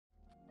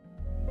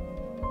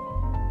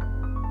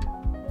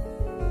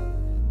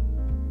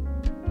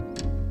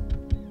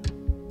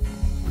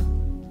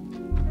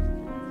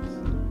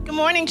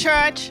morning,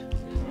 church.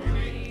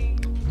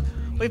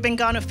 We've been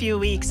gone a few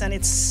weeks, and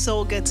it's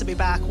so good to be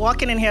back.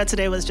 Walking in here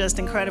today was just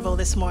incredible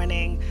this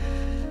morning.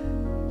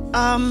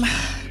 I'm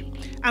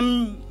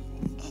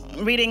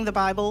reading the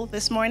Bible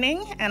this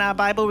morning, and our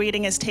Bible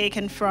reading is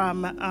taken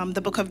from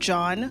the book of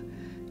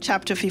John,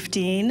 chapter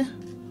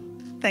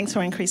 15. Thanks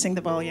for increasing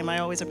the volume. I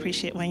always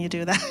appreciate when you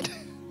do that.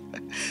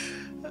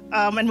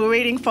 And we're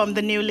reading from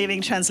the New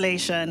Living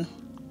Translation.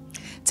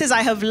 It says,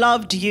 I have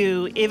loved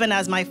you, even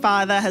as my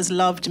Father has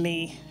loved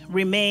me.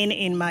 Remain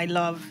in my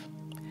love.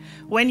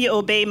 When you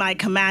obey my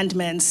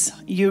commandments,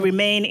 you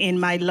remain in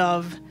my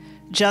love,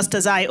 just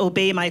as I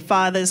obey my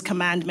Father's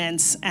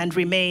commandments and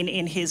remain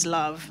in his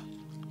love.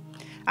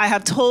 I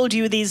have told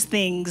you these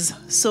things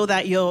so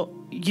that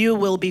you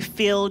will be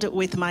filled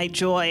with my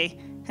joy.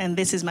 And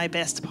this is my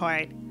best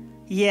part.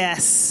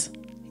 Yes,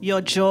 your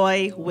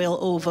joy will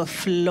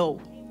overflow.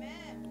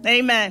 Amen.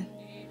 Amen.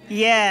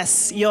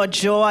 Yes, your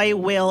joy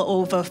will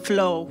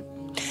overflow.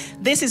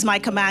 This is my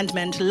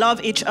commandment.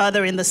 Love each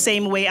other in the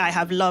same way I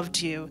have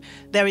loved you.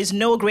 There is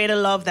no greater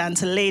love than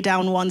to lay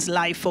down one's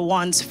life for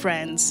one's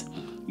friends.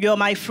 You're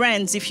my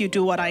friends if you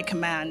do what I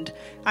command.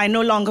 I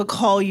no longer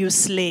call you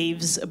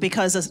slaves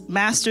because a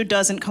master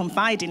doesn't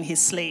confide in his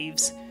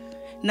slaves.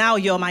 Now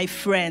you're my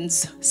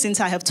friends since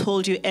I have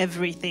told you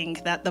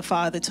everything that the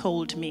Father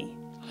told me.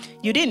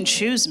 You didn't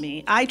choose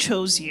me, I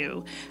chose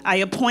you. I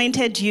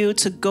appointed you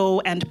to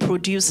go and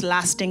produce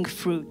lasting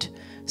fruit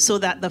so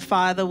that the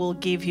Father will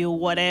give you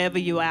whatever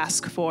you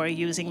ask for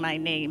using my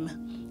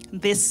name.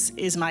 This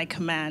is my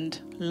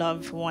command,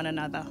 love one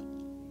another.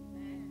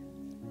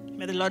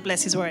 May the Lord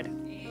bless his word.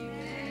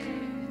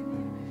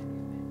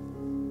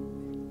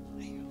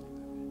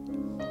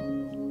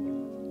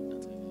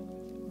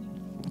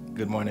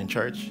 Good morning,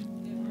 church.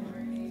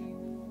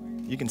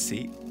 You can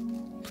seat.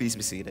 Please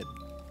be seated.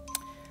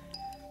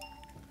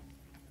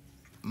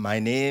 My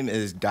name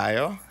is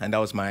Dio, and that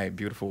was my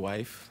beautiful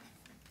wife,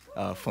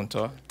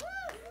 Funto.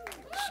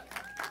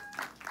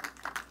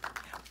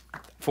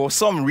 For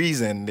some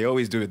reason, they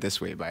always do it this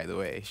way, by the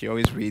way. She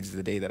always reads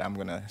the day that I'm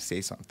going to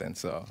say something.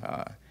 So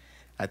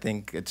I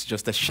think it's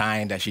just a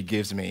shine that she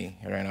gives me,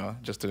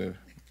 just to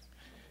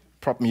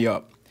prop me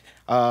up.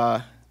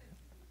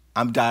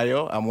 I'm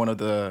Dio. I'm one of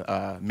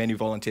the many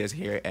volunteers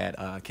here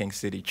at King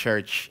City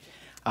Church.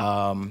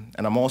 And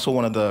I'm also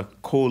one of the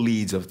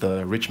co-leads of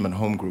the Richmond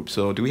Home Group.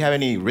 So do we have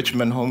any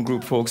Richmond Home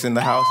Group folks in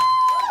the house?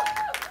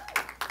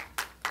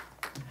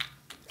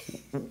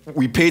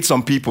 We paid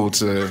some people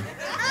to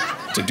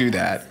do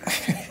that.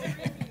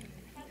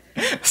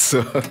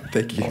 So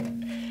thank you.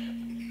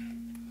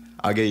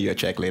 I'll get you a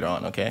check later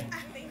on, okay?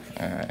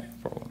 All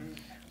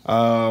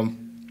right.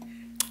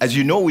 As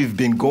you know, we've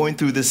been going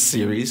through this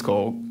series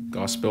called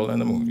Gospel and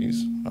the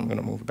Movies. I'm going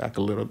to move back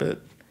a little bit.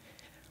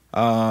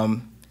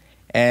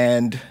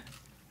 And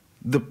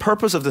the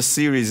purpose of the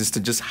series is to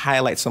just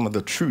highlight some of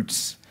the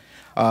truths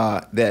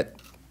that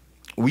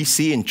we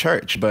see in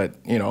church, but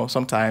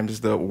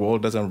sometimes the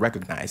world doesn't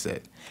recognize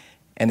it.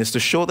 And it's to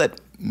show that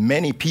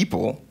many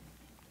people,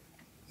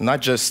 not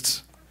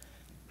just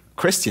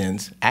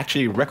Christians,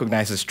 actually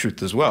recognize this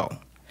truth as well.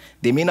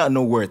 They may not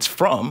know where it's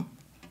from,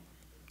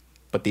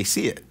 but they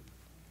see it.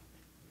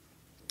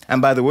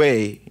 And by the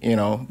way,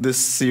 this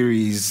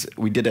series,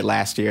 we did it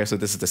last year, so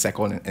this is the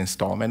second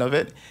installment of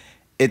it.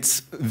 It's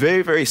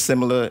very, very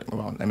similar.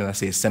 Well, I mean, I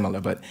say similar,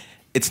 but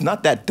it's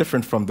not that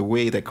different from the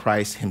way that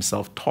Christ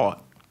himself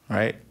taught,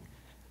 right?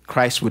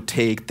 Christ would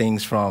take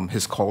things from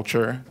his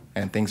culture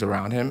and things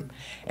around him,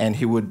 and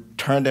he would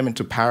turn them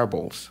into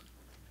parables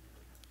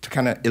to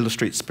kind of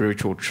illustrate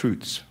spiritual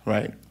truths,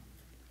 right?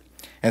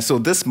 And so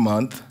this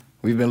month,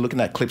 we've been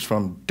looking at clips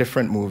from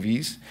different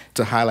movies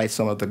to highlight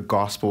some of the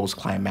gospel's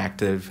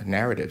climactic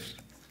narratives.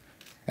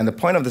 And the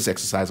point of this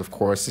exercise, of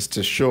course, is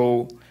to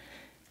show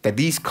that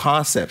these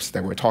concepts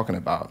that we're talking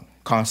about,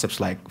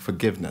 concepts like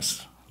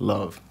forgiveness,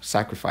 love,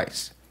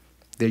 sacrifice,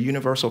 they're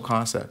universal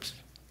concepts.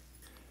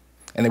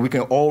 And that we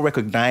can all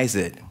recognize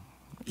it,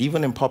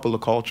 even in popular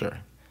culture,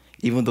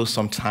 even though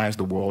sometimes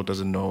the world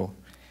doesn't know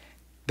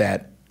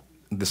that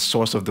the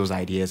source of those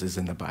ideas is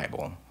in the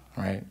Bible,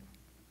 right?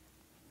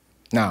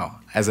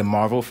 Now, as a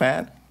Marvel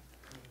fan,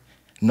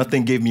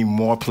 nothing gave me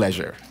more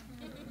pleasure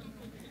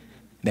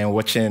than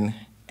watching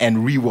and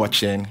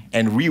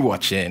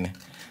rewatching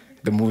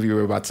the movie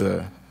we're about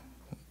to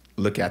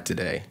look at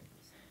today.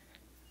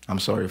 I'm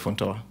sorry,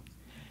 Funto.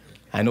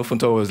 I know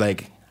Funto was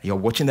like, you're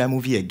watching that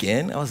movie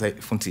again? I was like,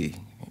 Funti,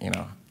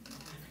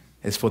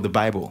 it's for the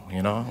Bible,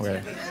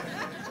 where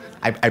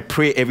I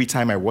pray every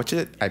time I watch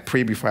it. I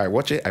pray before I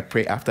watch it. I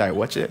pray after I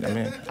watch it. I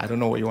mean, I don't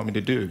know what you want me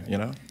to do,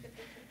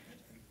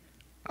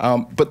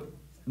 But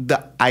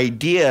the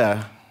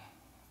idea,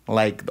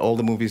 like all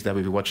the movies that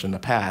we've watched in the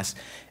past,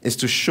 is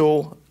to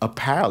show a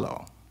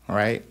parallel,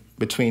 right,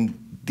 between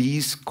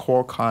these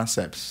core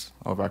concepts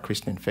of our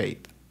Christian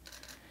faith.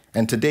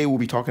 And today we'll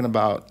be talking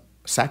about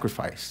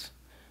sacrifice,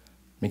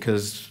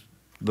 because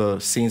the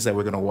scenes that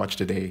we're going to watch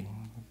today,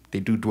 they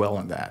do dwell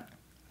on that.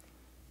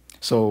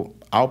 So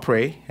I'll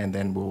pray, and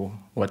then we'll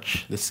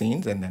watch the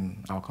scenes, and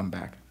then I'll come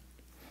back.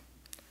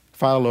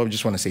 Father, Lord, we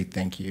just want to say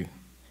thank you.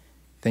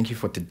 Thank you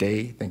for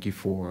today. Thank you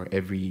for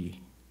every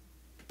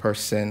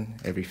person,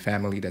 every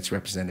family that's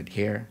represented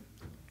here.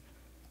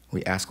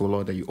 We ask, oh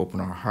Lord, that you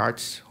open our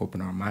hearts,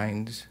 open our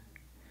minds,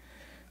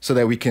 so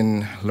that we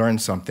can learn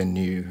something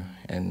new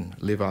and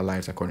live our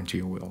lives according to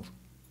your will.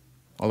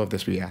 All of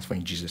this we ask for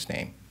in Jesus'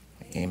 name.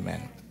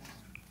 Amen.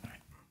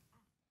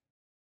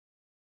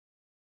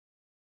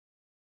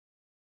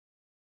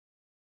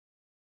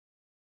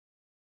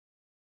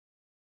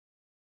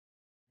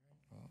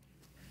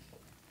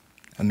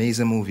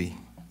 Amazing movie.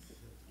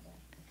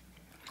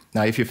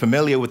 Now, if you're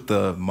familiar with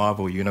the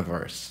Marvel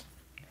Universe,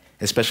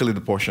 especially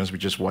the portions we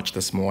just watched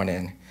this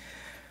morning,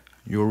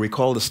 you'll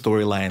recall the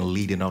storyline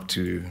leading up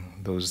to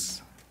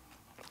those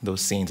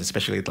scenes,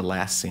 especially the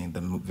last scene,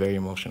 the very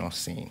emotional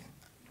scene.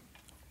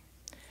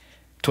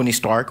 Tony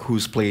Stark,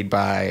 who's played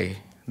by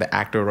the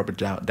actor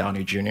Robert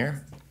Downey Jr.,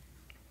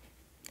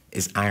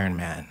 is Iron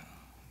Man,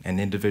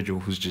 an individual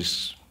who's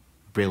just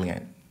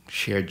brilliant,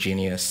 sheer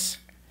genius.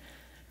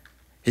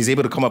 He's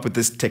able to come up with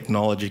this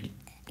technology,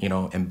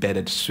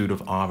 embedded suit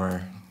of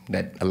armor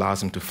that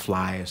allows him to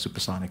fly at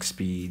supersonic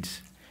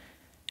speeds,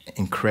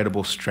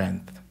 incredible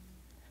strength.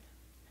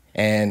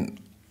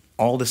 And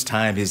all this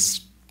time,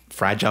 his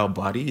fragile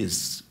body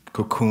is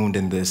cocooned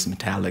in this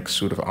metallic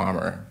suit of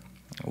armor.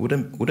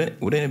 Wouldn't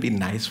it be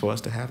nice for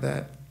us to have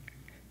that?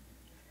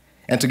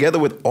 And together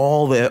with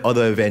all the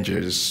other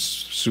Avengers,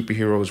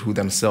 superheroes who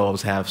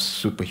themselves have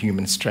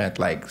superhuman strength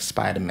like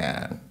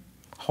Spider-Man,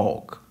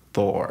 Hulk,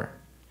 Thor,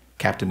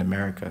 Captain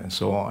America, and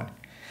so on,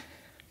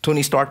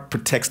 Tony Stark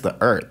protects the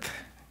Earth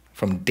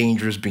from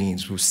dangerous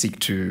beings who seek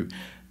to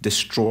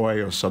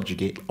destroy or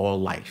subjugate all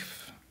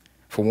life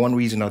for one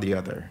reason or the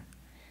other.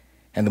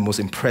 And the most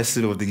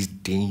impressive of these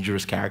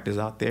dangerous characters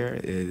out there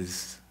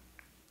is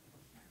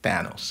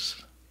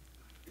Thanos.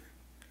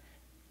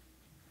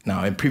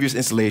 Now, in previous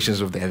installations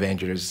of the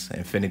Avengers,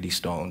 Infinity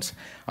Stones,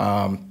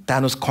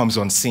 Thanos comes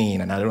on scene,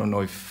 and I don't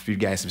know if you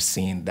guys have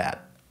seen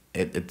that.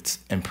 It's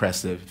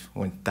impressive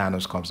when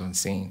Thanos comes on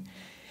scene.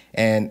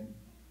 And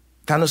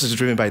Thanos is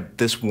driven by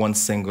this one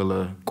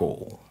singular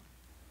goal: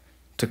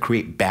 to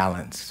create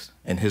balance,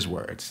 in his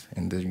words,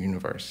 in the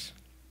universe.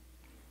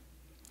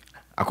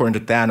 According to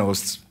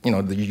Thanos,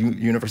 the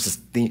universe is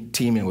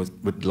teeming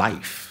with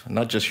life,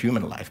 not just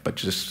human life, but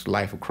just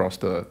life across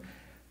the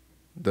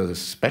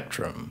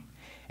spectrum.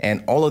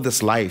 And all of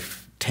this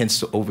life tends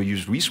to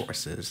overuse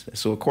resources.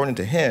 So according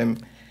to him,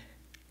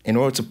 in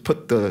order to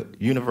put the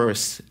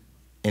universe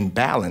in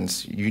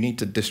balance, you need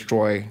to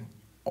destroy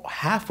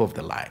half of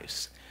the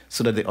lives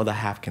so that the other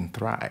half can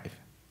thrive.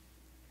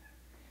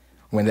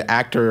 When the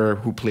actor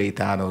who played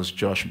Thanos,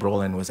 Josh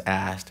Brolin, was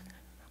asked,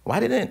 why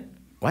didn't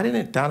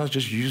Thanos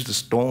just use the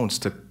stones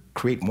to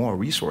create more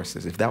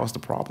resources if that was the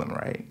problem,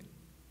 right?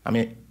 I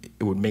mean,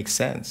 it would make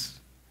sense.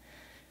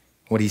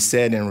 What he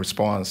said in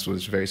response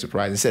was very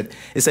surprising.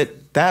 He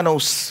said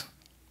Thanos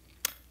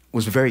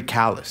was very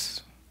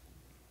callous.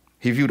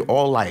 He viewed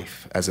all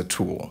life as a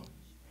tool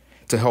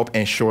to help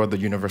ensure the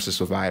universe's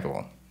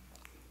survival.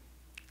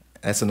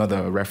 That's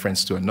another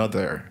reference to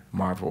another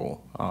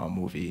Marvel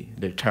movie,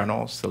 The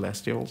Eternals,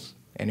 Celestials.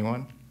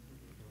 Anyone?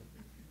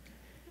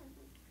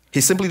 He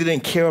simply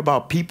didn't care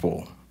about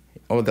people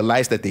or the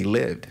lives that they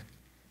lived.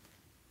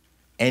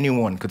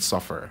 Anyone could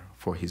suffer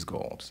for his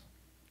goals.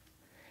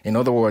 In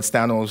other words, to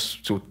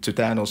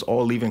Thanos,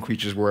 all living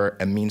creatures were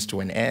a means to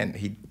an end.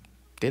 He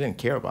didn't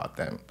care about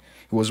them.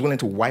 He was willing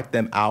to wipe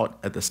them out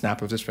at the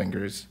snap of his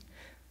fingers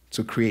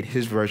to create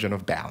his version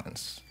of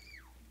balance.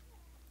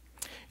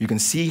 You can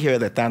see here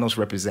that Thanos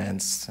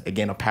represents,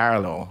 again, a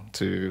parallel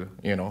to,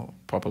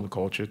 popular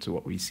culture, to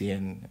what we see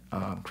in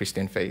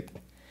Christian faith.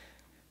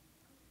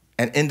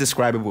 An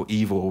indescribable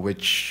evil,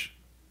 which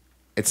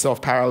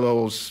itself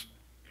parallels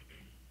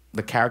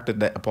the character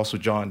that Apostle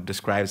John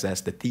describes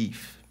as the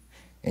thief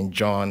in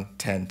John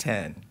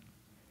 10:10.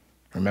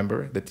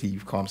 Remember, the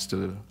thief comes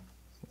to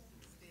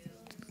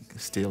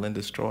steal and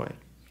destroy.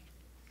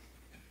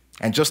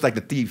 And just like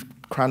the thief,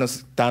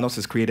 Thanos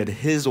has created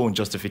his own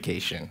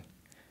justification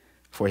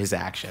for his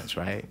actions,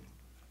 right?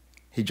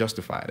 He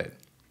justified it.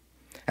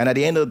 And at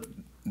the end of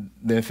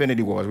the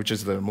Infinity Wars, which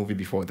is the movie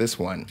before this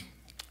one,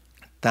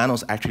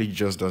 Thanos actually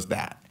just does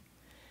that.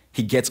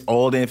 He gets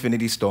all the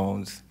Infinity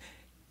Stones,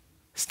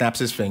 snaps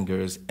his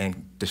fingers,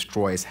 and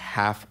destroys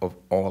half of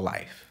all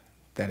life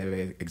that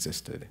ever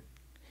existed.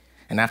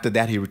 And after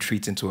that, he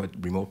retreats into a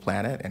remote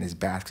planet and is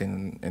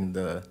basking in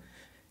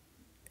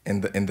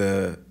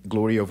the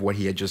glory of what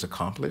he had just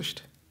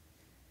accomplished.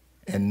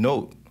 And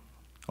note,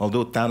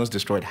 although Thanos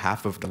destroyed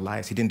half of the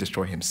lives, he didn't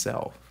destroy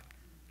himself.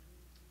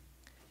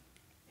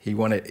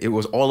 It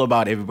was all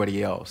about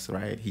everybody else,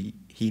 right?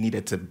 He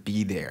needed to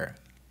be there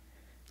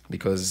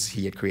because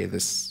he had created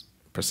this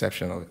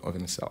perception of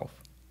himself.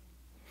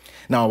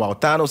 Now, while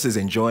Thanos is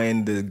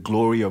enjoying the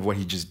glory of what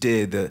he just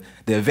did, the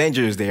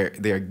Avengers,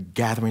 they're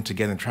gathering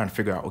together and trying to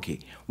figure out, okay,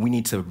 we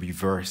need to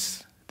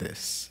reverse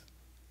this.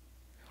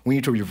 We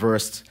need to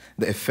reverse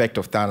the effect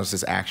of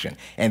Thanos' action.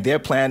 And their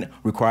plan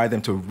required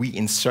them to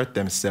reinsert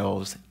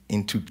themselves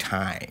into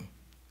time,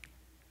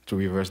 to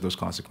reverse those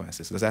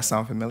consequences. Does that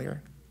sound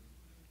familiar?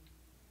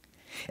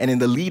 And in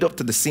the lead up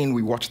to the scene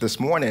we watched this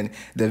morning,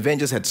 the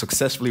Avengers had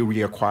successfully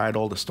reacquired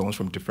all the stones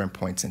from different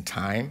points in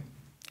time,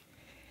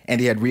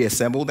 and they had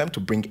reassembled them to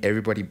bring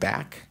everybody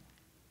back.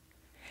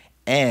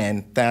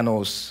 And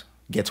Thanos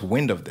gets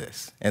wind of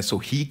this, and so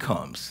he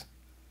comes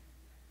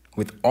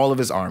with all of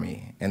his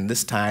army, and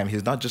this time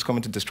he's not just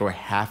coming to destroy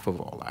half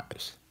of all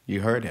lives.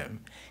 You heard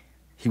him.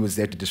 He was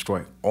there to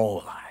destroy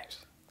all lives.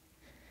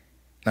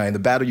 Now, in the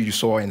battle you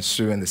saw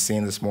ensue in the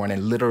scene this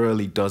morning,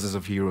 literally dozens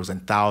of heroes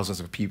and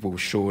thousands of people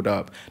showed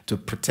up to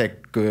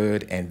protect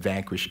good and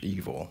vanquish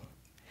evil.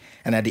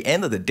 And at the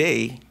end of the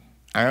day,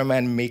 Iron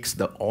Man makes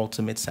the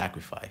ultimate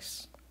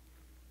sacrifice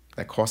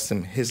that costs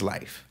him his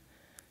life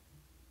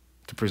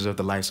to preserve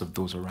the lives of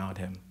those around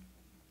him.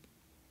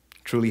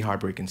 Truly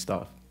heartbreaking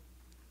stuff.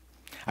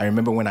 I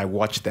remember when I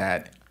watched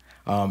that,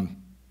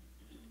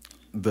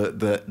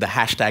 the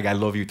hashtag I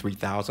love you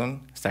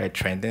 3000 started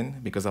trending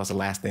because that was the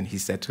last thing he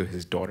said to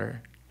his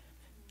daughter.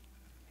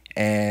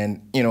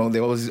 And, you know,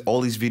 there was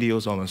all these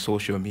videos on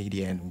social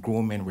media, and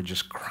grown men were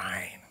just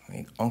crying, I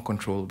mean,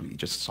 uncontrollably,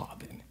 just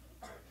sobbing.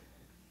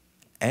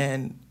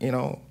 And, you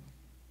know,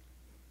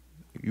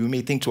 you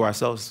may think to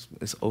ourselves,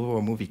 it's over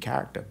a movie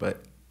character,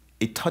 but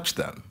it touched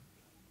them.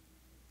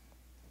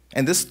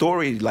 And this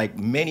story, like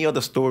many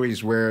other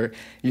stories where,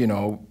 you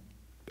know,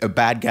 a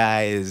bad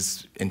guy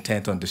is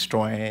intent on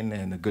destroying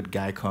and a good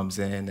guy comes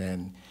in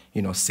and,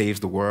 you know, saves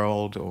the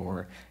world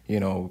or, you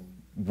know,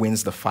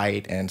 wins the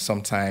fight, and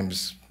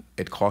sometimes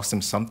it costs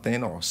him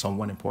something or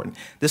someone important.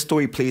 This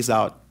story plays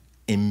out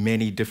in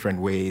many different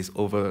ways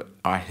over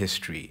our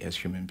history as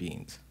human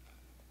beings.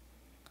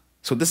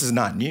 So this is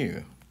not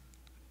new.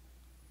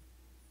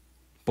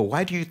 But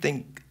why do you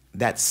think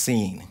that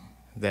scene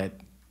that,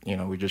 you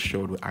know, we just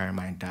showed with Iron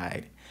Man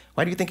died,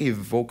 why do you think it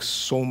evokes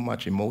so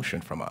much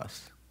emotion from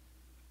us?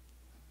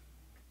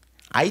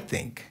 I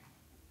think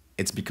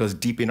it's because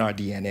deep in our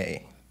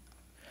DNA,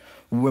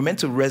 we were meant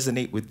to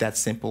resonate with that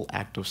simple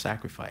act of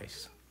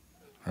sacrifice,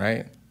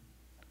 right?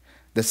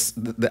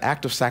 The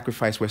act of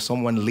sacrifice where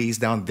someone lays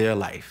down their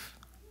life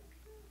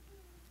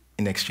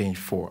in exchange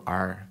for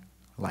our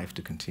life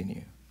to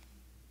continue.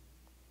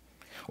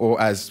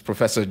 Or as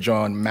Professor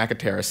John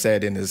McAteer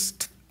said in his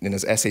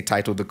essay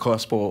titled The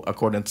Gospel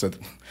According to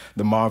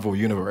the Marvel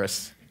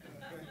Universe,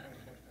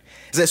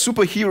 he said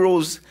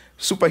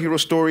superhero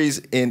stories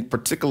in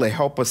particular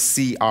help us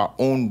see our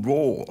own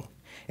role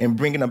in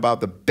bringing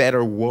about the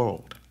better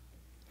world.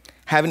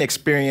 Having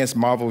experienced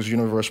Marvel's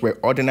universe where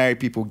ordinary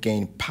people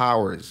gain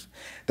powers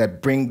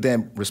that bring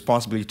them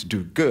responsibility to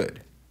do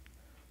good,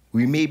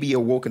 we may be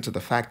awoken to the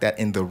fact that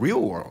in the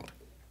real world,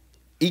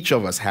 each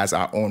of us has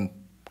our own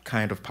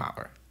kind of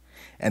power,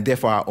 and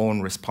therefore our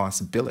own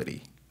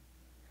responsibility.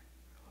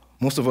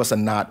 Most of us are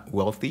not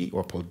wealthy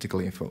or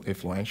politically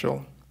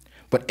influential,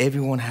 but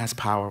everyone has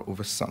power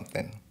over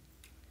something,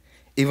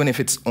 even if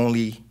it's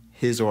only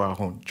his or our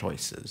own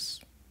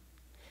choices.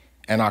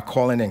 And our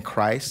calling in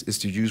Christ is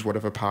to use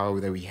whatever power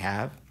that we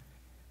have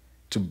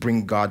to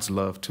bring God's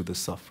love to the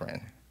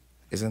suffering.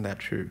 Isn't that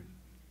true?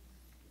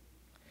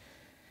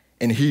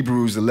 In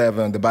Hebrews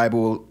 11, the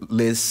Bible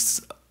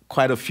lists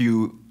quite a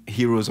few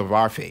heroes of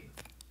our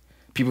faith,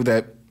 people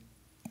that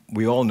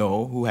we all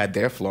know who had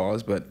their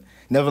flaws, but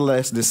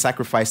nevertheless, they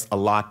sacrificed a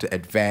lot to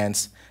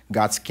advance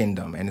God's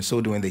kingdom, and in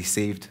so doing, they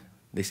saved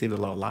a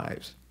lot of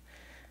lives.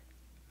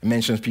 It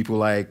mentions people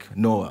like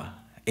Noah,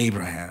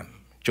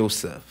 Abraham,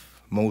 Joseph,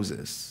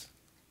 Moses,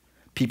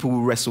 people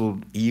who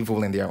wrestled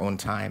evil in their own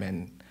time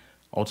and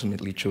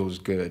ultimately chose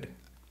good.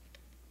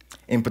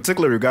 In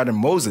particular, regarding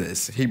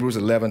Moses, Hebrews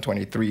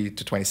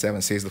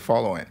 11:23-27 says the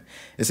following.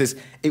 It says,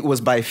 "It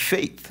was by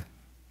faith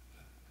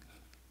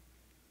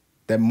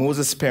that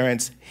Moses'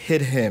 parents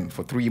hid him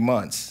for 3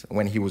 months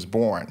when he was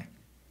born.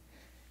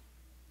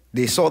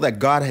 They saw that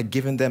God had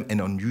given them an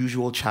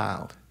unusual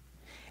child,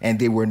 and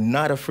they were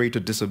not afraid to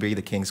disobey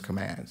the king's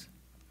commands.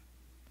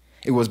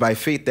 It was by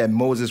faith that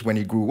Moses, when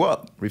he grew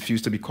up,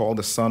 refused to be called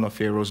the son of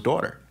Pharaoh's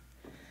daughter.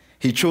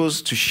 He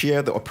chose to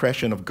share the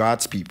oppression of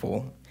God's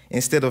people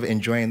instead of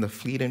enjoying the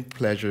fleeting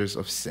pleasures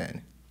of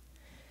sin.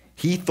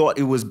 He thought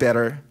it was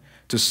better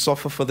to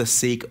suffer for the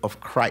sake of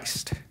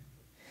Christ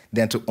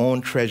than to own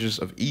treasures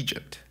of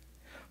Egypt,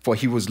 for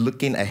he was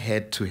looking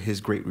ahead to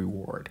his great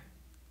reward.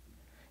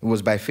 It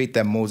was by faith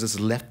that Moses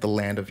left the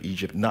land of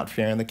Egypt, not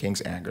fearing the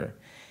king's anger.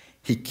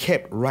 He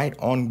kept right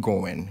on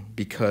going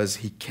because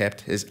he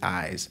kept his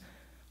eyes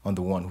on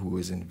the one who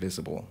is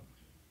invisible."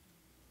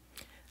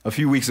 A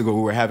few weeks ago,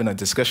 we were having a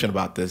discussion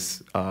about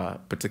this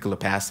particular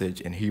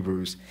passage in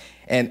Hebrews,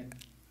 and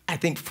I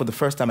think for the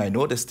first time I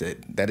noticed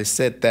it, that it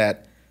said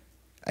that,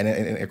 and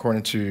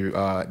according to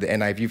the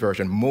NIV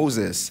version,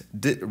 Moses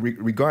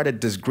regarded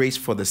disgrace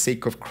for the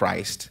sake of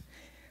Christ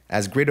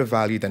as greater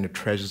value than the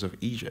treasures of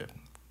Egypt.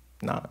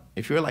 Now,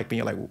 if you're like me,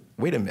 you're like,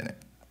 wait a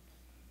minute.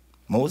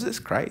 Moses,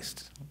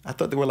 Christ? I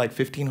thought they were like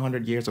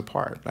 1,500 years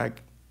apart.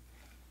 Like,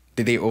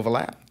 did they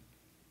overlap?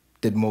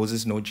 Did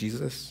Moses know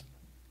Jesus?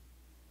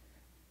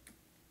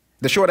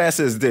 The short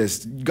answer is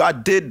this: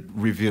 God did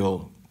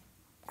reveal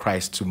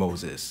Christ to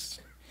Moses.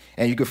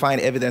 And you can find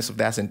evidence of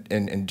that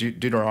in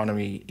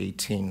Deuteronomy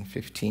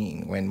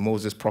 18:15, when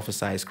Moses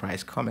prophesies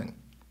Christ coming.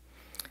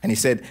 And he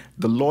said,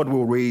 the Lord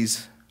will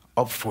raise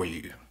up for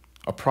you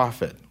a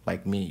prophet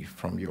like me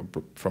from your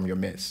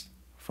midst,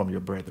 from your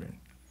brethren.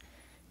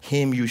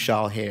 Him you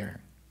shall hear.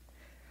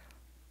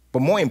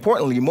 But more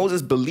importantly,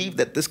 Moses believed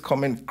that this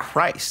coming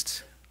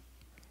Christ,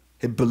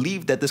 he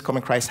believed that this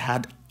coming Christ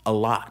had a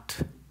lot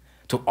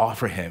to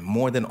offer him,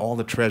 more than all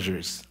the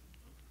treasures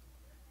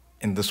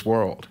in this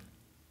world.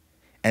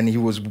 And he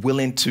was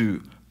willing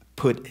to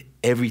put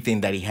everything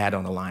that he had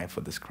on the line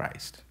for this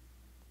Christ.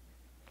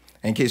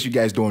 In case you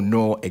guys don't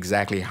know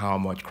exactly how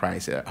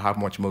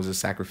much Moses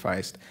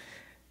sacrificed,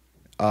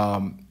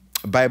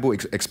 Bible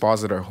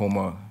expositor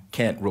Homer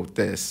Kent wrote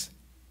this.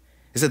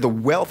 He said, the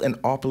wealth and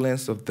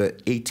opulence of the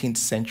 18th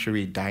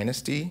century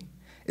dynasty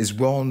is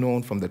well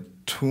known from the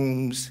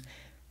tombs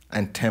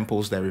and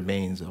temples that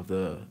remains of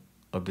the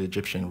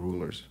Egyptian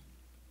rulers.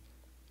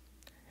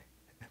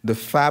 The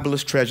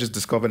fabulous treasures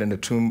discovered in the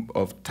tomb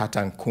of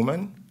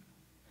Tutankhamun,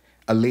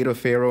 a later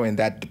pharaoh in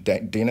that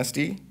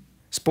dynasty,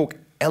 spoke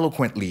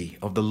eloquently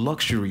of the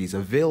luxuries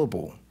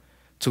available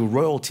to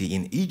royalty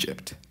in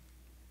Egypt.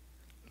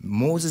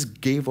 Moses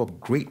gave up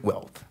great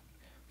wealth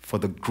for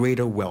the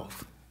greater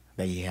wealth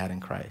that he had in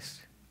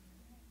Christ.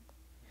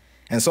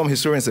 And some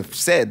historians have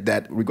said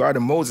that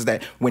regarding Moses,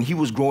 that when he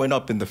was growing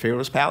up in the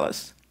Pharaoh's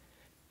palace,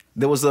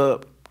 there was a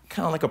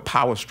kind of like a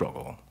power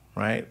struggle,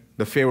 right?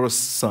 The Pharaoh's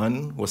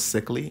son was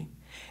sickly,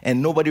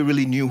 and nobody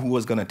really knew who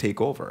was going to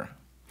take over.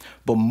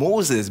 But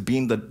Moses,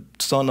 being the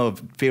son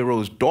of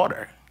Pharaoh's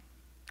daughter,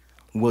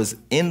 was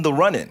in the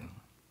running.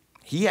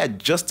 He had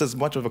just as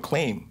much of a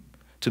claim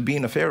to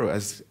being a Pharaoh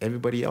as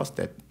everybody else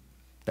that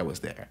was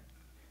there.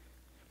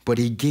 But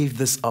he gave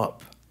this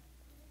up.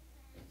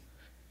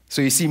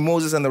 So you see,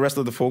 Moses and the rest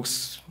of the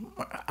folks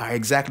are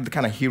exactly the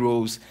kind of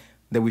heroes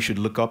that we should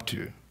look up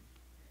to.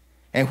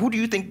 And who do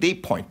you think they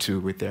point to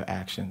with their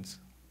actions?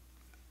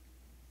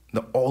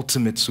 The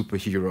ultimate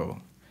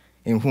superhero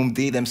in whom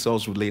they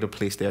themselves would later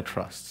place their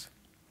trust,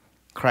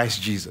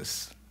 Christ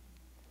Jesus,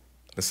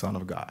 the Son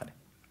of God.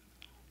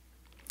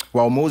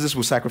 While Moses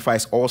would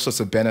sacrifice all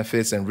sorts of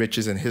benefits and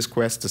riches in his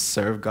quest to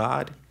serve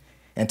God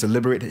and to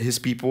liberate his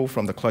people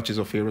from the clutches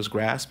of Pharaoh's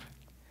grasp,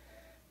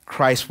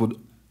 Christ would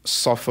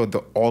suffer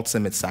the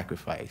ultimate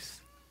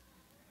sacrifice,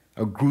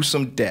 a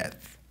gruesome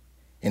death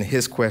in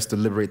his quest to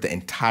liberate the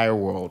entire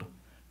world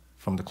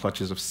from the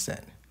clutches of sin.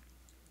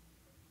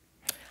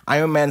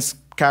 Iron Man's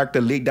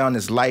character laid down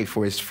his life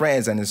for his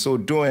friends, and in so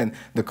doing,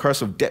 the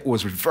curse of death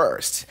was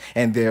reversed,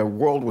 and their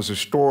world was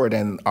restored,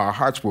 and our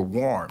hearts were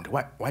warmed.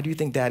 Why do you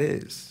think that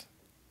is?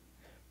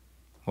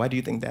 Why do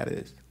you think that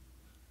is?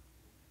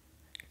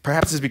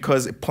 Perhaps it's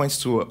because it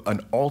points to an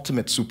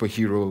ultimate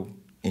superhero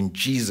in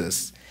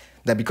Jesus,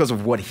 that because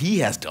of what he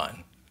has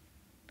done,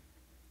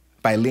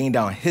 by laying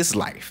down his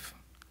life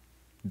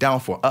down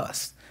for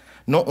us,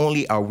 not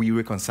only are we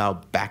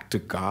reconciled back to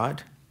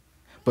God,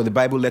 but the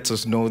Bible lets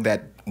us know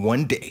that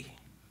one day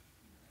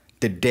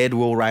the dead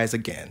will rise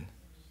again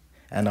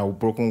and our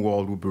broken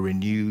world will be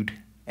renewed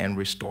and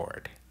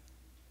restored.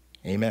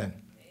 Amen.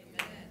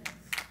 Amen.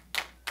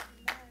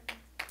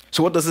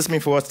 So what does this mean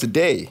for us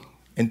today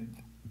in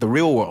the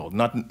real world,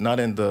 not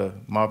in the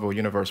Marvel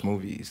Universe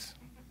movies?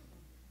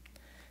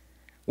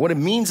 What it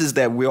means is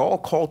that we're all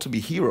called to be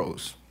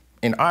heroes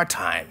in our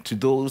time to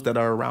those that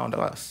are around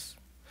us,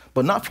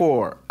 but not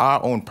for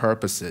our own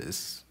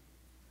purposes,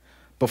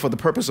 but for the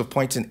purpose of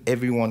pointing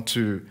everyone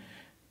to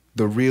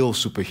the real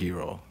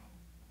superhero,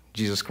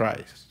 Jesus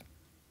Christ.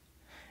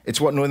 It's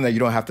what knowing that you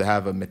don't have to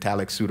have a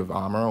metallic suit of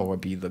armor or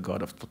be the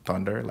god of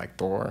thunder like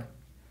Thor,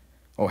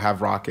 or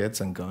have rockets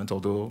and guns,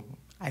 although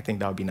I think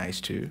that would be nice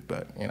too,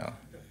 but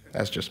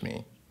that's just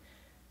me.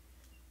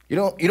 You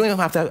don't even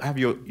have to have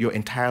your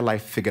entire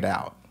life figured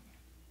out.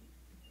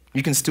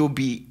 You can still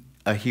be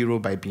a hero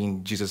by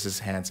being Jesus'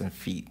 hands and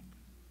feet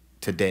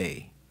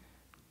today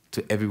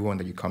to everyone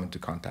that you come into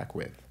contact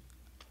with.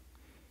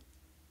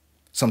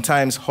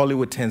 Sometimes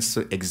Hollywood tends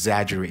to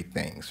exaggerate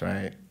things,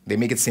 right? They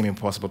make it seem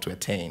impossible to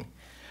attain.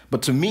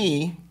 But to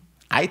me,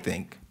 I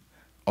think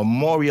a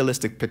more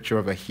realistic picture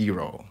of a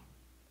hero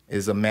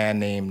is a man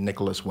named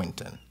Nicholas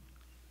Winton.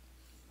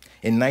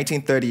 In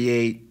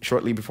 1938,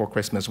 shortly before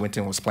Christmas,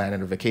 Winton was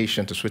planning a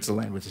vacation to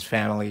Switzerland with his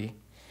family.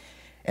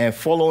 And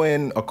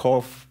following a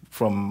call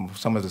from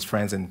some of his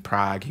friends in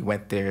Prague, he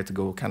went there to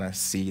go kind of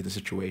see the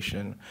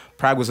situation.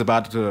 Prague was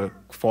about to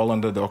fall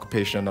under the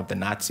occupation of the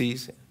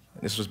Nazis.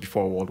 This was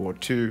before World War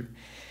II.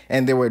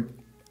 And they were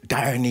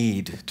dire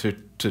need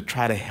to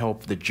try to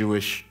help the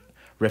Jewish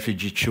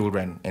refugee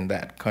children in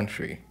that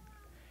country.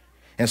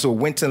 And so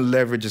Winton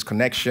leveraged his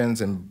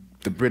connections and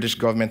the British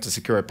government to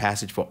secure a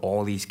passage for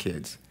all these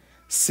kids,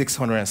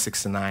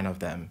 669 of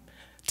them,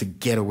 to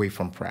get away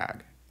from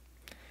Prague.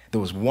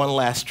 There was one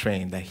last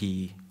train that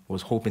he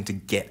was hoping to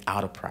get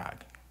out of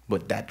Prague,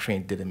 but that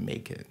train didn't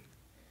make it.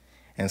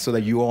 And so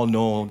that you all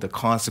know the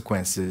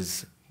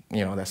consequences,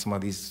 that some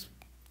of these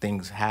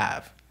things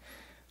have.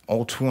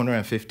 All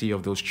 250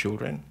 of those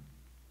children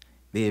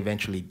they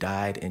eventually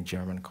died in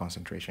German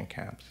concentration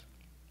camps.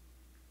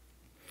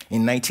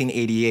 In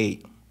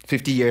 1988,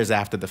 50 years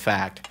after the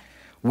fact,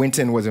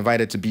 Winton was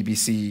invited to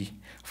BBC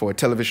for a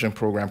television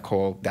program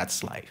called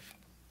That's Life.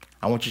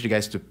 I want you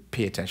guys to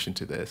pay attention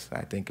to this.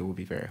 I think it will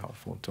be very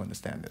helpful to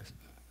understand this.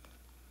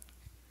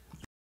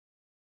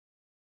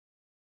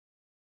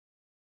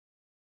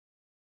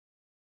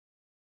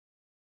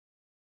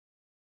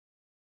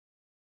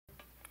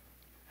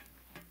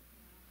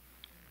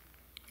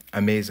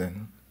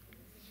 Amazing.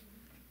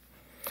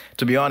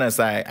 To be honest,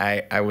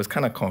 I was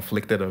kind of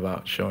conflicted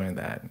about showing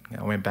that.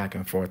 I went back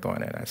and forth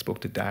on it. I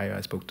spoke to Dio,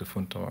 I spoke to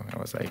Funto. I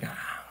was like,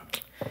 ah.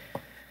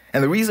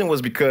 And the reason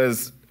was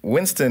because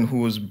Winston, who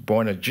was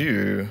born a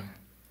Jew,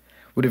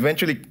 would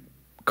eventually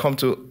come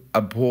to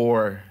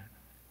abhor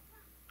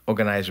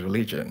organized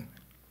religion.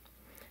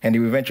 And he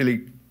would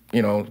eventually,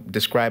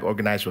 describe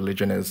organized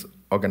religion as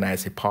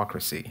organized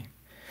hypocrisy.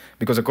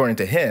 Because according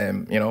to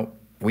him,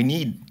 we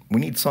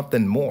need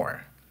something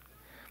more.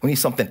 We need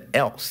something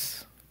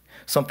else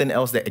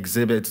that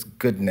exhibits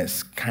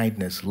goodness,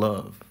 kindness,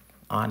 love,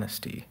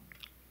 honesty.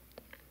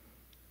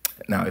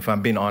 Now, if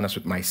I'm being honest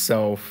with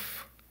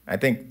myself, I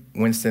think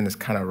Winston is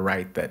kind of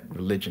right that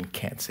religion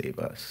can't save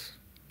us.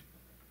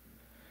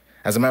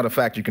 As a matter of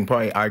fact, you can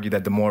probably argue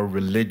that the more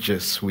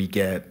religious we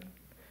get,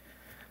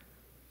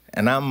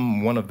 and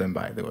I'm one of them,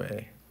 by the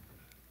way,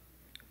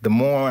 the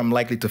more I'm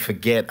likely to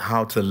forget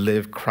how to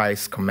live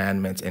Christ's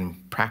commandments in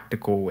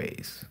practical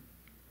ways.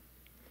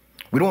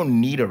 We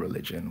don't need a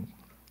religion.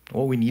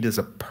 All we need is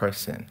a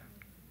person.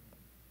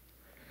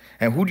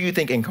 And who do you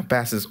think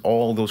encompasses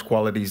all those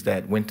qualities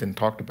that Winton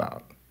talked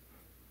about?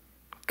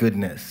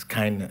 Goodness,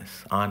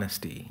 kindness,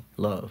 honesty,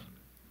 love.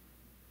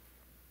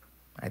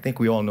 I think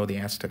we all know the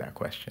answer to that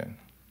question.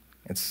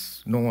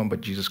 It's no one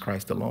but Jesus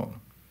Christ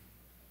alone.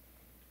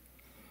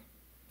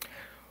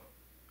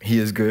 He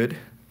is good.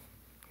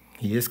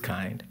 He is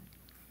kind.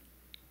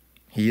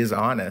 He is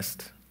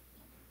honest.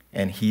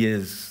 And he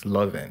is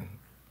loving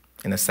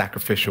in a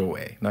sacrificial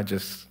way, not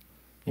just,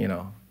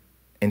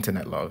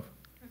 internet love.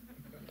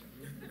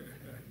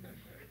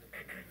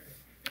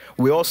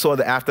 We all saw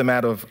the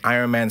aftermath of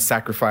Iron Man's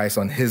sacrifice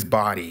on his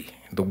body,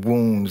 the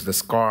wounds, the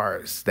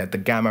scars that the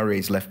gamma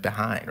rays left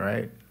behind,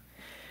 right?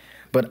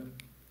 But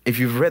if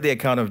you've read the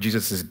account of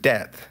Jesus'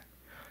 death,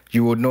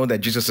 you will know that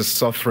Jesus'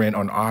 suffering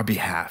on our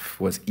behalf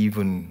was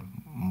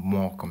even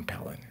more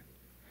compelling.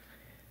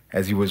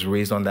 As he was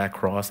raised on that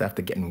cross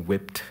after getting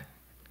whipped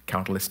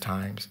countless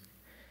times,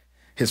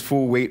 his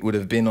full weight would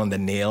have been on the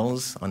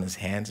nails on his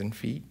hands and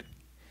feet.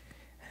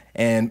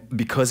 And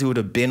because he would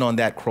have been on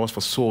that cross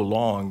for so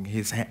long,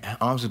 his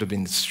arms would have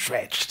been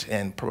stretched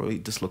and probably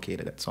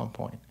dislocated at some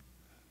point.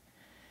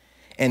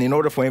 And in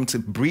order for him to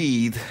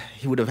breathe,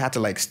 he would have had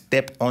to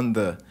step on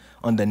the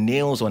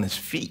nails on his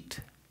feet,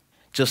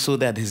 just so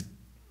that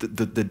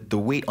the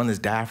weight on his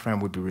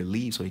diaphragm would be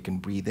relieved so he can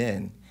breathe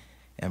in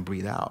and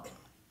breathe out.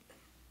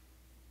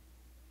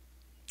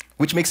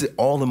 Which makes it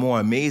all the more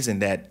amazing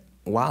that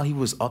while he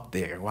was up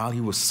there, while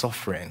he was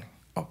suffering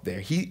up there,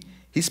 he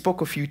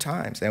spoke a few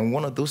times. And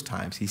one of those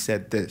times he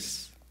said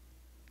this.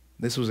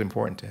 This was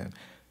important to him.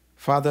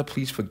 Father,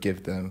 please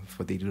forgive them,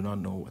 for they do not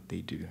know what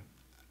they do.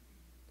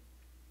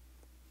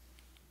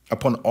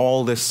 Upon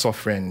all this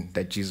suffering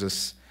that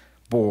Jesus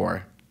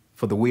bore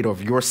for the weight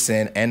of your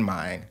sin and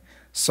mine,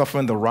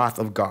 suffering the wrath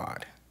of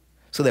God,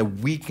 so that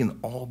we can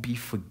all be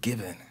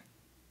forgiven.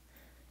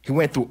 He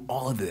went through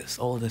all of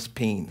this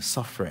pain,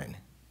 suffering,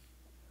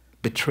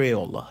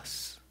 betrayal,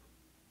 loss,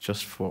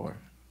 just for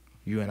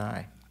you and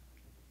I.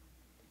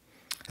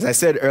 As I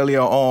said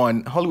earlier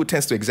on, Hollywood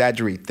tends to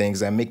exaggerate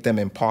things and make them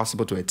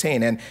impossible to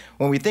attain. And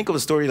when we think of a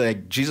story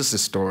like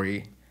Jesus'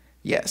 story,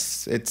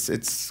 yes,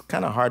 it's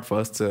kind of hard for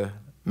us to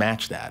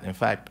match that. In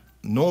fact,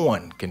 no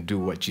one can do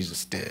what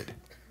Jesus did.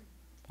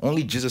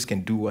 Only Jesus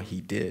can do what he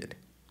did.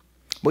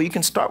 But you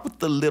can start with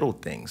the little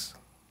things.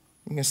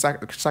 You can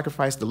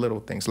sacrifice the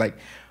little things, like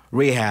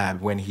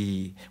Rahab when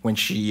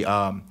she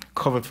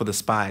covered for the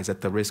spies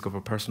at the risk of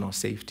her personal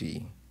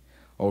safety.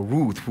 Or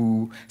Ruth,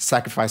 who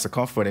sacrificed her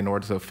comfort in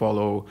order to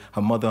follow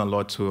her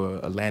mother-in-law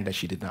to a land that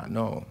she did not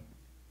know.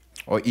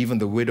 Or even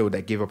the widow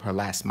that gave up her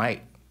last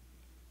mite.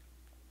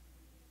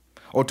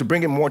 Or to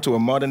bring it more to a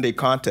modern-day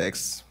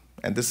context,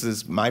 and this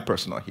is my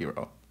personal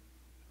hero.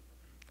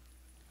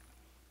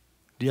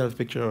 Do you have a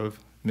picture of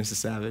Mrs.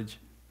 Savage?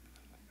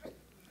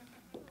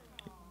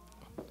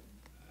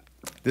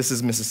 This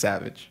is Mrs.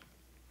 Savage.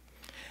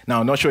 Now,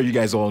 I'm not sure you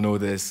guys all know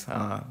this.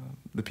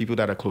 The people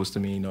that are close to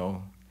me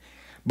know.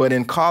 But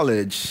in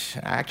college,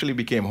 I actually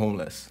became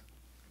homeless.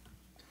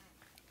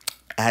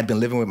 I had been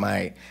living with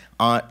my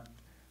aunt,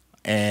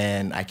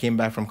 and I came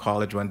back from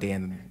college one day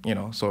and,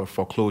 saw a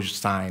foreclosure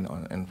sign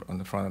on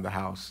the front of the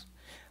house.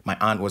 My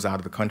aunt was out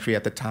of the country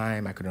at the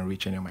time. I couldn't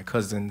reach any of my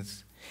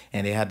cousins.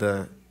 And they had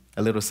a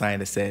little sign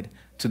that said,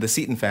 "To the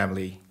Seaton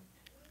family,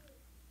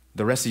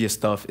 the rest of your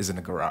stuff is in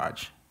the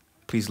garage.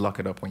 Please lock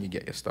it up when you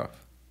get your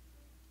stuff."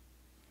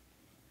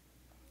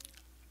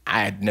 I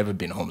had never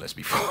been homeless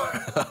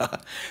before.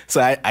 So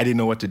I didn't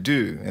know what to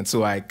do. And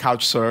so I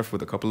couch surfed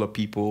with a couple of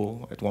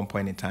people. At one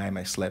point in time,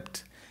 I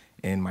slept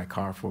in my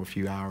car for a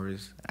few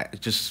hours.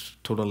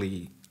 Just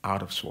totally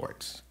out of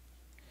sorts.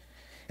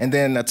 And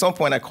then at some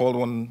point, I called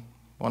one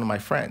of my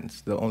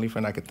friends, the only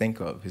friend I could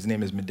think of. His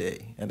name is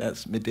Midday, and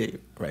that's Midday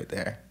right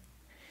there.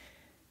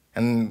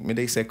 And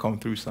Midday said, "Come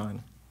through,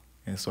 son."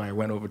 And so I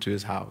went over to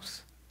his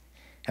house.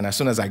 And as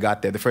soon as I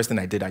got there, the first thing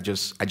I did, I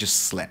just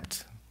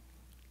slept.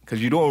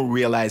 Because you don't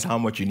realize how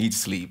much you need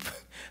sleep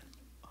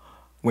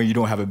when you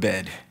don't have a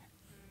bed.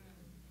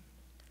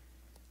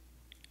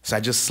 So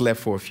I just slept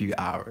for a few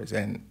hours.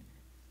 And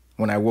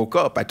when I woke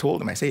up, I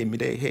told him, I said,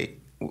 "Midday, hey,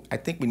 I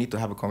think we need to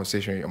have a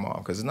conversation with your mom,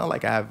 because it's not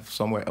like I have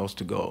somewhere else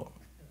to go.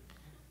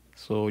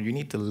 So you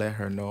need to let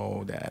her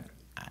know that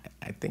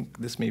I think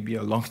this may be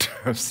a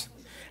long-term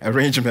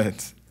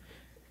arrangement."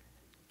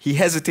 He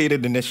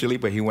hesitated initially,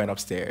 but he went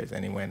upstairs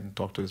and he went and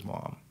talked to his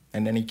mom.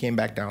 And then he came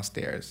back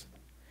downstairs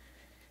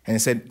and he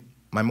said,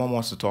 "My mom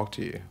wants to talk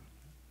to you."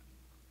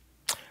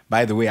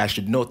 By the way, I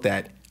should note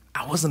that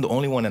I wasn't the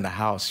only one in the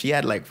house. She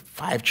had like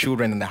 5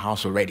 children in the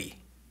house already.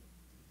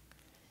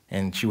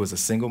 And she was a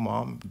single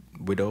mom,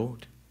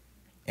 widowed,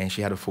 and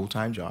she had a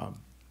full-time job.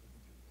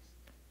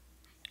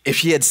 If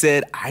she had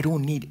said, "I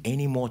don't need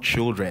any more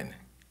children,"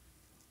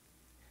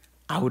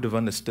 I would have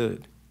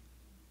understood.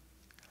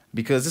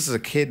 Because this is a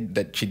kid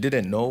that she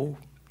didn't know.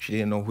 She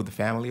didn't know who the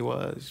family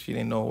was. She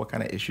didn't know what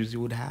kind of issues he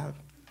would have.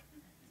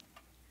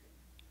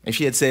 If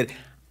she had said,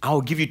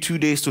 "I'll give you 2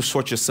 days to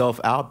sort yourself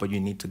out, but you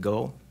need to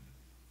go,"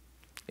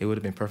 it would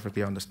have been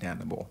perfectly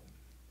understandable.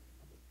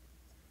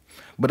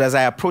 But as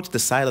I approached the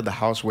side of the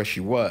house where she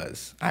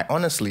was, I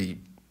honestly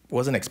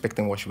wasn't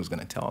expecting what she was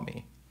going to tell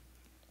me.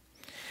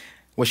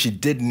 What she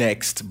did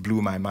next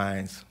blew my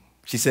mind.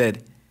 She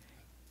said,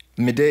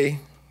 "Midday,"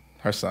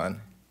 her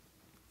son,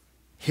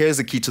 "here's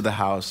the key to the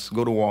house.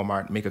 Go to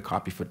Walmart, make a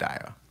copy for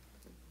Daya."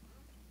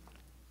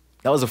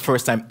 That was the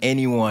first time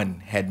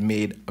anyone had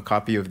made a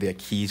copy of their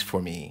keys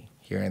for me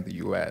here in the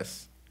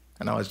US.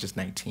 And I was just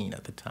 19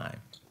 at the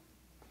time.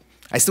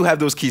 I still have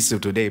those keys till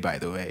today, by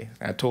the way.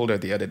 I told her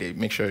the other day,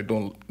 make sure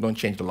don't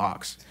change the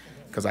locks,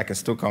 because I can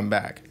still come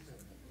back.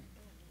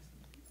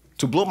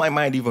 To blow my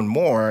mind even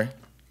more,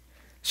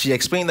 she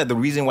explained that the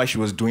reason why she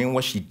was doing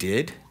what she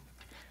did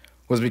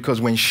was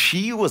because when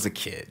she was a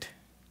kid,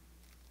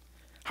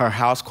 her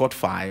house caught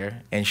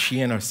fire, and she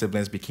and her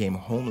siblings became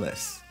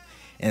homeless,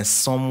 and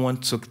someone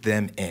took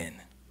them in.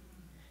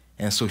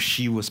 And so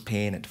she was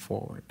paying it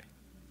forward.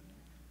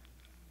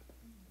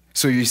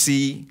 So you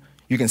see,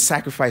 you can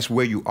sacrifice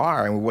where you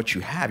are and with what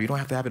you have. You don't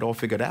have to have it all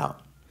figured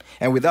out.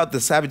 And without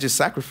the savage's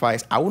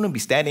sacrifice, I wouldn't be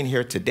standing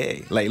here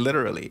today. Like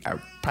literally, I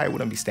probably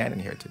wouldn't be standing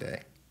here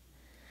today.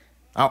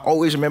 I'll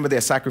always remember their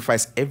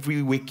sacrifice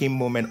every waking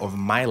moment of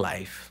my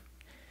life.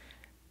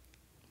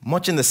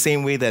 Much in the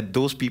same way that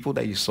those people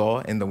that you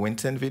saw in the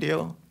Winton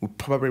video will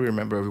probably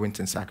remember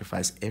Winton's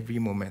sacrifice every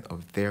moment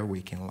of their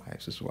waking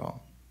lives as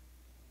well.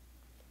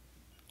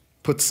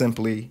 Put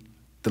simply,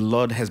 the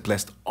Lord has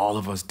blessed all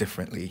of us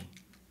differently,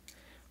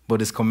 but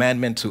his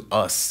commandment to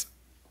us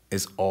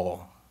is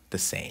all the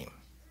same.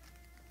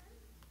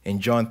 In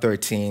John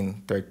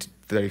 13,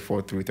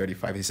 34 through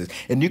 35, he says,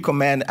 "A new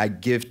command I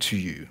give to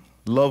you,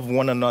 love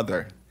one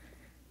another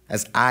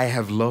as I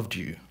have loved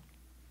you.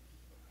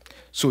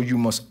 So you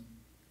must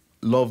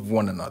love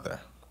one another.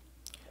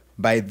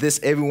 By this,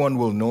 everyone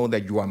will know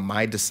that you are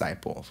my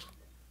disciples,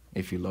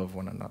 if you love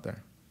one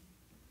another."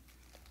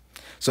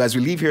 So as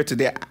we leave here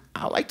today,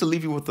 I'd like to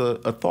leave you with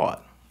a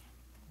thought.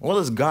 What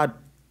does God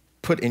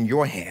put in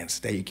your hands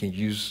that you can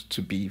use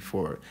to be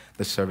for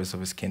the service of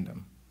his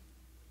kingdom?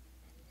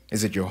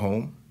 Is it your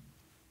home?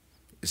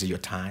 Is it your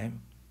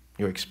time,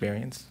 your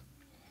experience?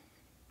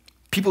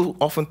 People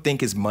often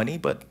think it's money,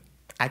 but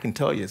I can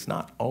tell you it's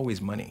not always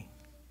money.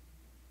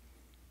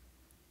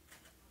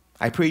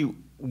 I pray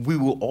we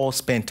will all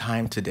spend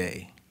time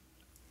today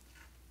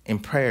in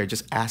prayer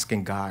just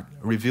asking God,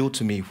 reveal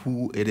to me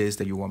who it is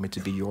that you want me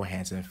to be your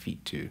hands and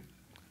feet to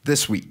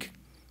this week,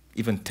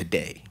 even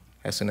today,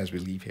 as soon as we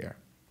leave here.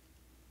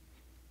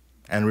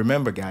 And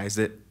remember, guys,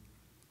 that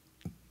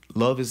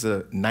love is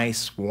a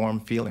nice, warm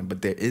feeling,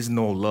 but there is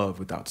no love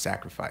without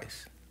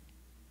sacrifice.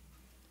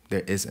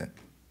 There isn't.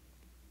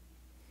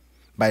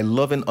 By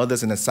loving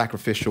others in a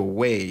sacrificial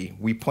way,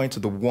 we point to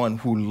the one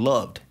who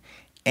loved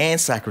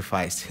and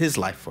sacrificed his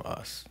life for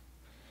us.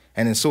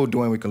 And in so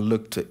doing, we can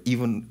look to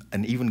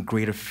an even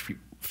greater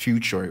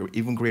future,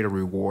 even greater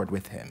reward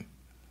with him,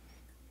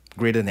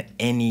 greater than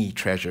any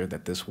treasure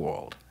that this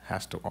world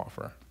has to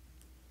offer.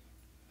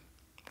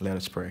 Let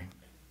us pray.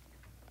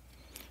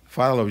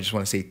 Father, Lord, we just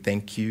want to say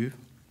thank you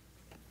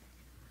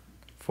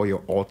for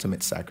your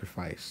ultimate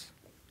sacrifice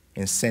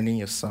in sending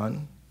your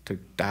son to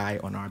die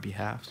on our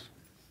behalf.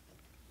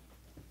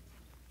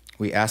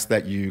 We ask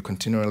that you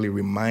continually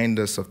remind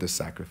us of the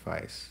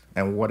sacrifice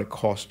and what it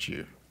cost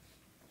you,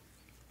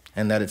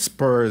 and that it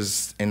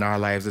spurs in our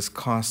lives this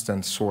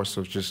constant source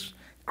of just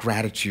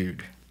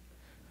gratitude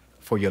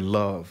for your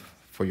love,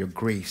 for your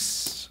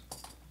grace.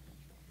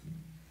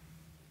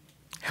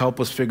 Help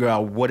us figure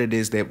out what it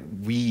is that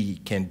we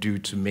can do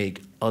to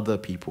make other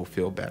people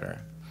feel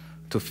better,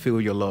 to feel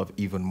your love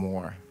even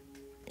more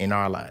in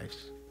our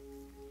lives.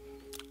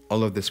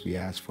 All of this we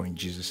ask for in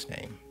Jesus'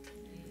 name.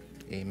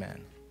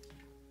 Amen.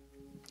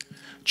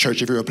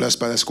 Church, if you're blessed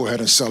by that, let's go ahead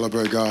and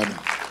celebrate God.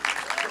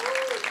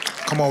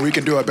 Come on, we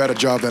can do a better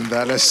job than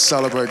that. Let's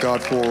celebrate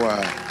God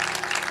for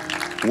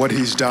what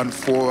he's done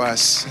for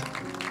us.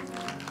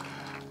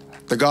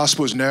 The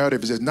gospel's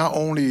narrative is that not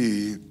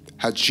only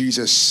had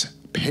Jesus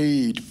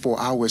paid for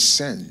our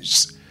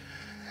sins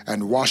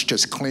and washed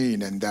us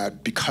clean, and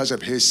that because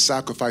of his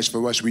sacrifice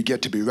for us, we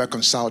get to be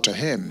reconciled to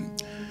him.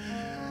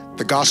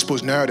 The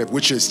gospel's narrative,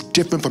 which is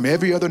different from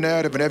every other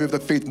narrative and every other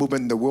faith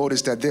movement in the world,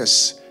 is that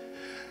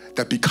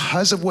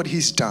because of what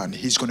he's done,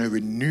 he's going to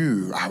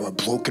renew our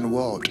broken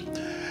world.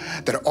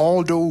 That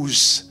all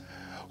those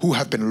who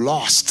have been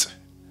lost,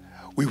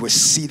 we will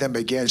see them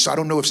again. So I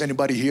don't know if there's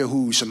anybody here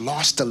who's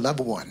lost a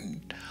loved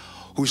one,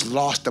 who's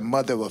lost a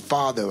mother, a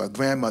father, a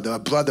grandmother, a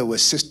brother, or a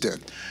sister.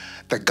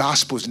 The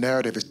gospel's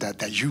narrative is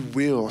that you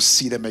will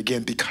see them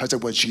again because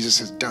of what Jesus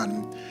has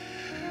done.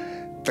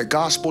 The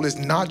gospel is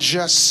not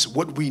just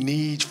what we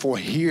need for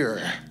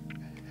here.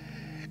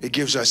 It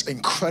gives us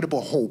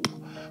incredible hope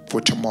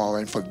for tomorrow,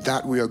 and for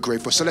that we are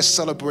grateful. So let's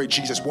celebrate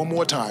Jesus one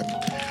more time.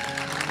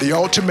 The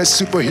ultimate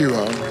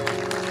superhero,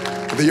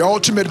 the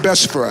ultimate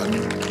best friend,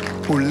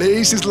 who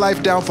lays his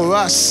life down for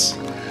us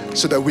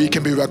so that we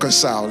can be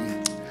reconciled.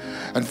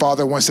 And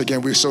Father, once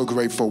again, we're so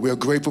grateful. We're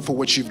grateful for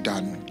what you've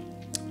done.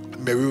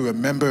 May we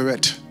remember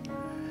it,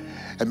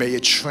 and may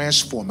it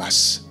transform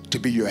us to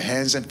be your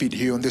hands and feet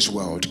here in this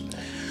world.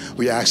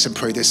 We ask and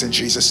pray this in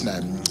Jesus'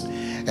 name.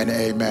 And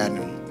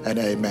amen and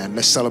amen.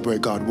 Let's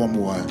celebrate God one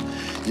more.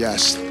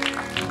 Yes.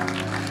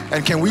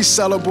 And can we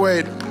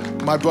celebrate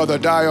my brother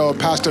Dio,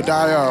 Pastor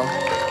Dio?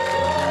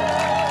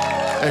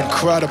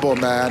 Incredible,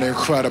 man.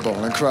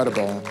 Incredible,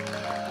 incredible.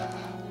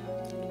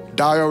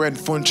 Dio and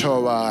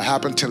Funto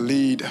happen to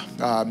lead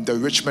the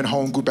Richmond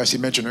Home Group, as he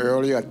mentioned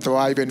earlier, a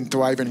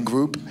thriving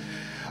group.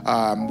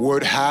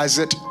 Word has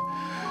it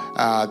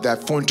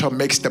that Funto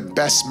makes the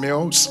best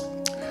meals.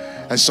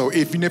 And so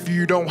even if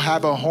you don't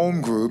have a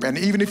home group, and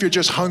even if you're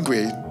just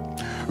hungry,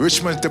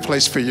 Richmond's the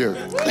place for you.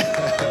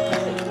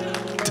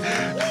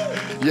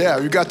 Yeah,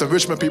 you got the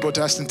Richmond people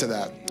testing to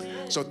that.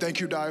 So thank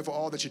you, Dio, for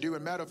all that you do.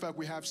 And matter of fact,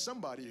 we have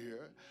somebody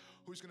here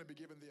who's going to be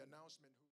giving the announcement.